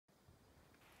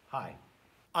Hi,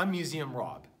 I'm Museum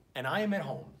Rob, and I am at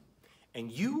home,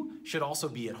 and you should also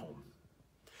be at home.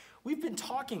 We've been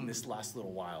talking this last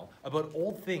little while about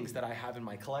old things that I have in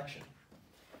my collection.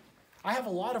 I have a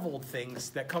lot of old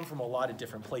things that come from a lot of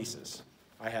different places.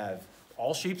 I have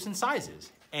all shapes and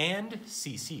sizes, and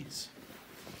CCs.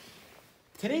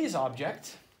 Today's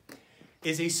object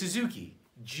is a Suzuki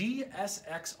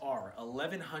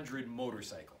GSXR-1100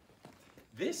 motorcycle.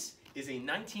 This is a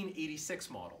 1986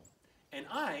 model, and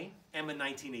I am a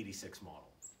 1986 model.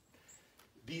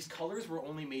 These colors were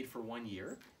only made for 1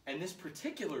 year, and this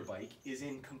particular bike is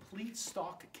in complete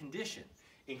stock condition,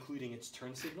 including its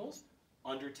turn signals,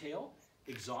 undertail,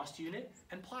 exhaust unit,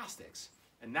 and plastics.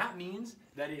 And that means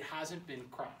that it hasn't been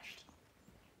crashed.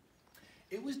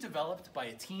 It was developed by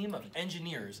a team of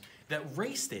engineers that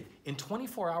raced it in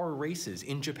 24-hour races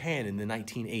in Japan in the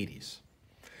 1980s.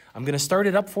 I'm going to start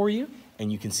it up for you,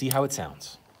 and you can see how it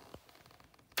sounds.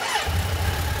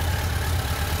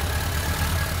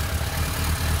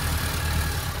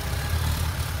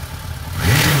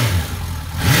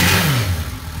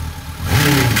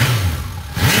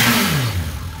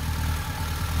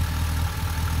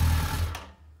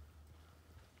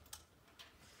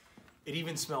 It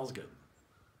even smells good.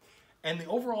 And the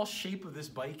overall shape of this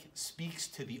bike speaks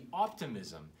to the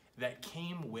optimism that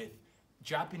came with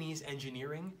Japanese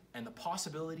engineering and the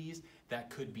possibilities that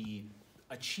could be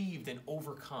achieved and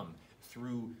overcome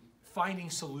through finding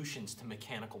solutions to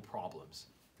mechanical problems.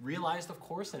 Realized, of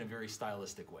course, in a very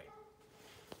stylistic way.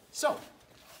 So,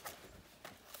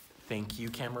 thank you,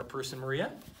 camera person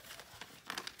Maria.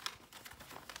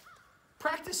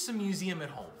 Practice some museum at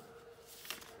home.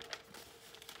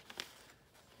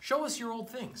 Show us your old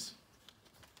things.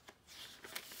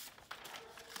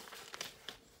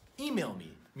 Email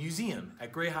me,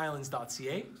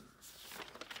 museum@greyhighlands.ca,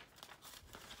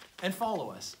 and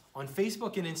follow us on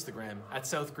Facebook and Instagram at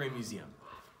South Grey Museum.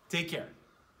 Take care.